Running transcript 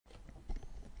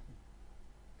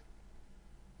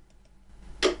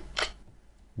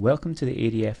Welcome to the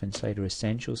ADF Insider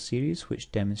Essential series,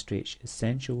 which demonstrates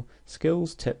essential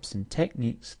skills, tips and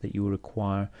techniques that you will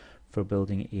require for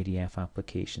building ADF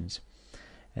applications.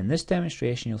 In this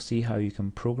demonstration you'll see how you can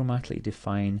programmatically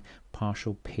define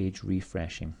partial page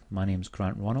refreshing. My name is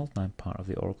Grant Ronald and I'm part of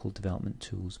the Oracle Development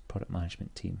Tools product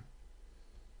management team.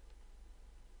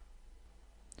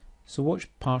 So what's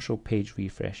partial page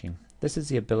refreshing? This is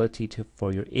the ability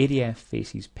for your ADF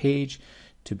Faces page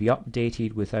to be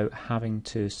updated without having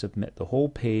to submit the whole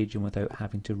page and without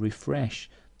having to refresh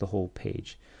the whole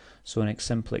page. So in a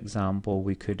simple example,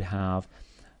 we could have,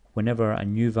 whenever a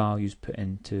new value is put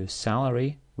into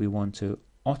salary, we want to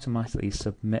automatically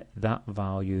submit that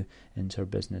value into our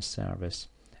business service,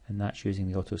 and that's using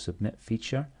the auto submit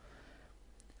feature.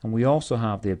 And we also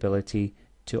have the ability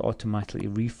to automatically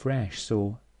refresh.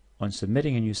 So on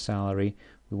submitting a new salary,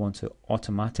 we want to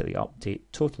automatically update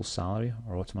total salary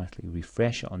or automatically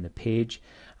refresh it on the page,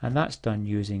 and that's done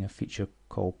using a feature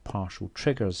called partial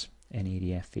triggers in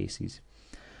ADF Faces.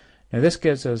 Now this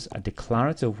gives us a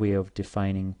declarative way of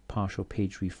defining partial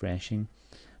page refreshing,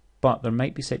 but there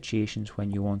might be situations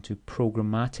when you want to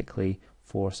programmatically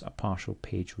force a partial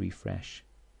page refresh.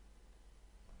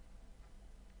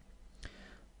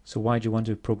 So why do you want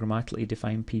to programmatically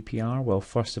define PPR? Well,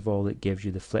 first of all, it gives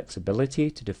you the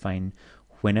flexibility to define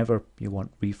whenever you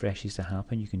want refreshes to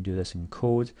happen. You can do this in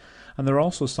code, and there are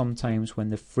also some times when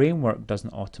the framework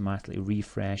doesn't automatically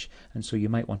refresh, and so you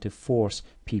might want to force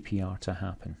PPR to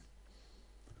happen.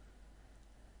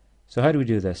 So how do we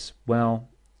do this? Well,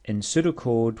 in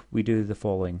pseudocode we do the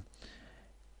following.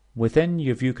 Within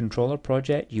your view controller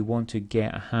project, you want to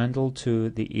get a handle to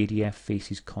the ADF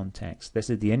Faces context. This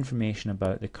is the information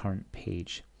about the current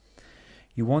page.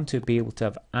 You want to be able to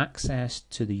have access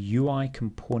to the UI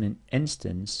component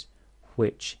instance,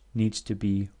 which needs to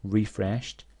be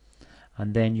refreshed,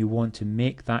 and then you want to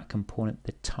make that component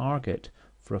the target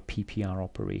for a PPR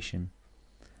operation.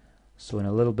 So in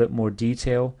a little bit more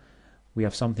detail, we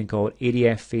have something called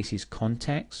ADF Faces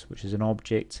context, which is an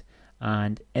object,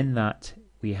 and in that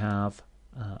we have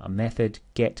a method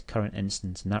get current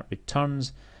instance, and that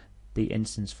returns the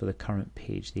instance for the current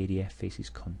page, the ADF Faces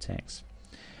context.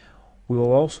 We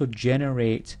will also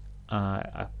generate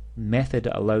a method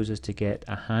that allows us to get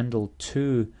a handle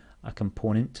to a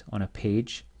component on a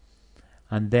page,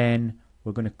 and then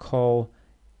we're going to call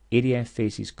ADF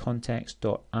Faces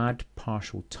context.add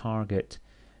partial target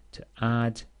to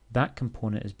add that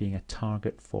component as being a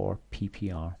target for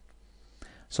PPR.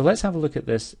 So let's have a look at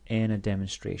this in a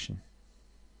demonstration.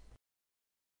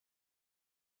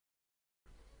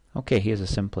 Okay, here's a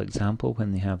simple example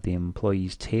when they have the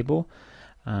employees table,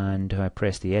 and if I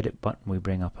press the edit button we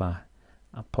bring up a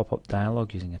pop-up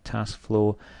dialog using a task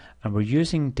flow, and we're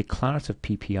using declarative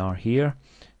PPR here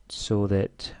so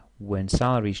that when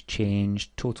salaries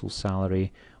change, total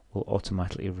salary will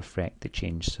automatically reflect the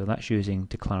change. So that's using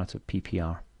declarative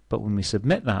PPR. But when we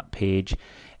submit that page,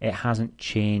 it hasn't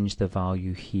changed the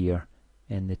value here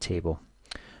in the table.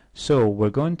 So we're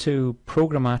going to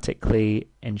programmatically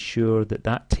ensure that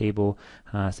that table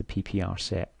has the PPR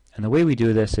set. And the way we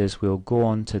do this is we'll go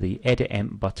on to the Edit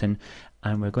Emp button,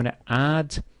 and we're going to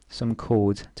add some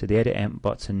code to the Edit Emp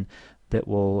button that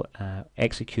will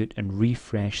execute and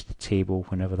refresh the table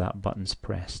whenever that button's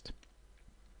pressed.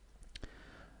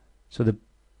 So the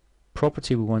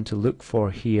property we want to look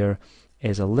for here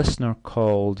is a listener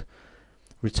called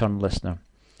return listener,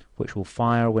 which will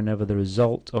fire whenever the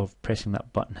result of pressing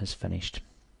that button has finished.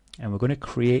 And we're going to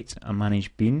create a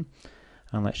managed bean,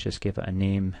 and let's just give it a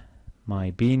name, my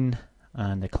bean,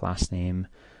 and the class name,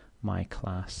 my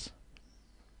class.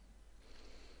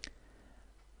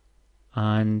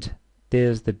 And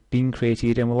there's the bean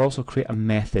created, and we'll also create a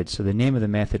method. So the name of the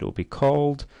method will be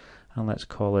called, and let's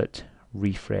call it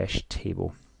refresh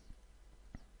table.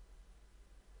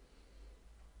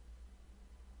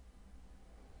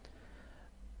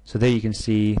 So there you can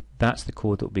see that's the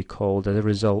code that will be called as a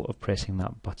result of pressing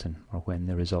that button, or when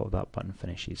the result of that button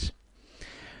finishes.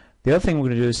 The other thing we're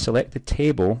going to do is select the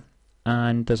table,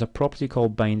 and there's a property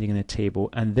called binding in the table,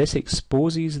 and this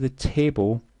exposes the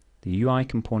table, the UI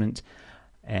component,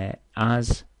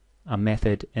 as a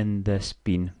method in this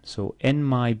bean. So in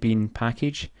my bean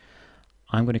package,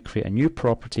 I'm going to create a new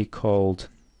property called,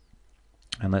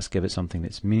 and let's give it something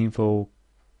that's meaningful,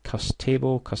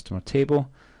 customer table.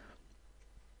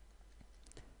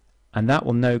 And that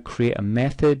will now create a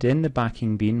method in the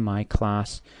backing bean, my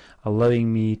class,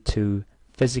 allowing me to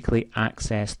physically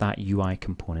access that UI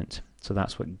component. So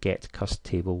that's what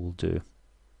getCustTable will do.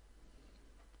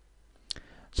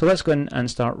 So let's go in and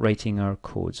start writing our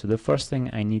code. So the first thing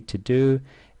I need to do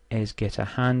is get a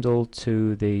handle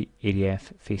to the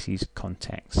ADF Faces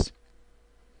context.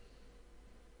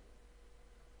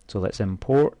 So let's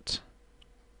import.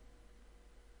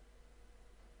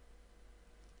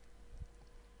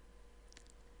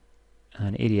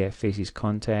 And ADF Faces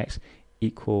context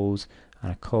equals,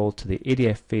 and a call to the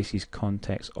ADF Faces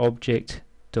context object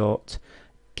dot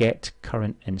get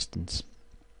current instance,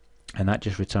 and that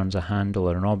just returns a handle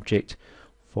or an object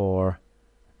for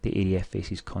the ADF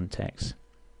Faces context.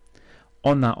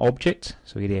 On that object,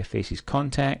 so ADF Faces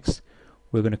context,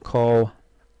 we're going to call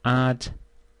add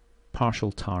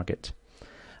partial target,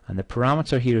 and the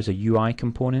parameter here is a UI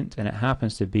component, and it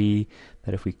happens to be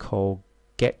that if we call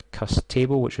get cust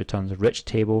table, which returns a rich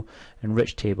table, and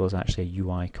rich table is actually a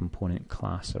UI component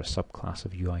class or a subclass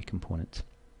of UI component.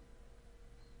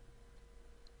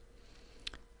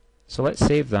 So let's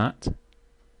save that,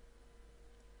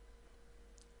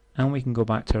 and we can go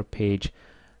back to our page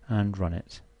and run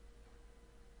it.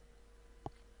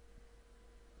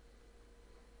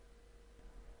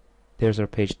 There's our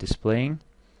page displaying,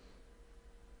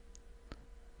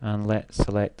 and let's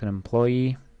select an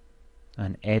employee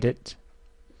and edit.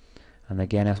 And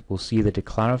again, we'll see the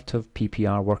declarative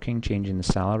PPR working, changing the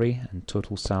salary, and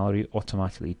total salary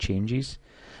automatically changes.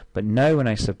 But now when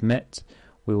I submit,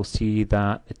 we will see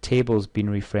that the table has been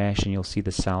refreshed, and you'll see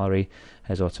the salary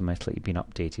has automatically been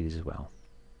updated as well.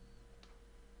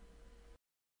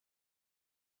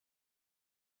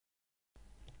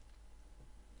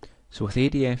 So with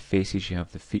ADF Faces, you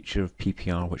have the feature of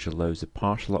PPR, which allows the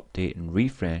partial update and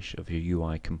refresh of your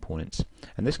UI components,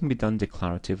 and this can be done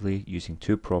declaratively using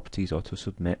two properties, auto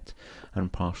submit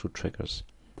and partial triggers.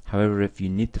 However, if you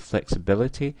need the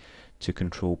flexibility to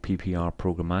control PPR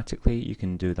programmatically, you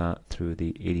can do that through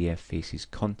the ADF Faces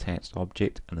context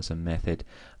object, and there's a method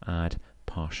add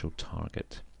partial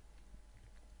target.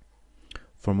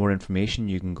 For more information,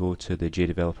 you can go to the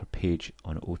JDeveloper page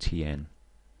on OTN.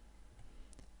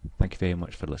 Thank you very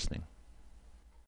much for listening.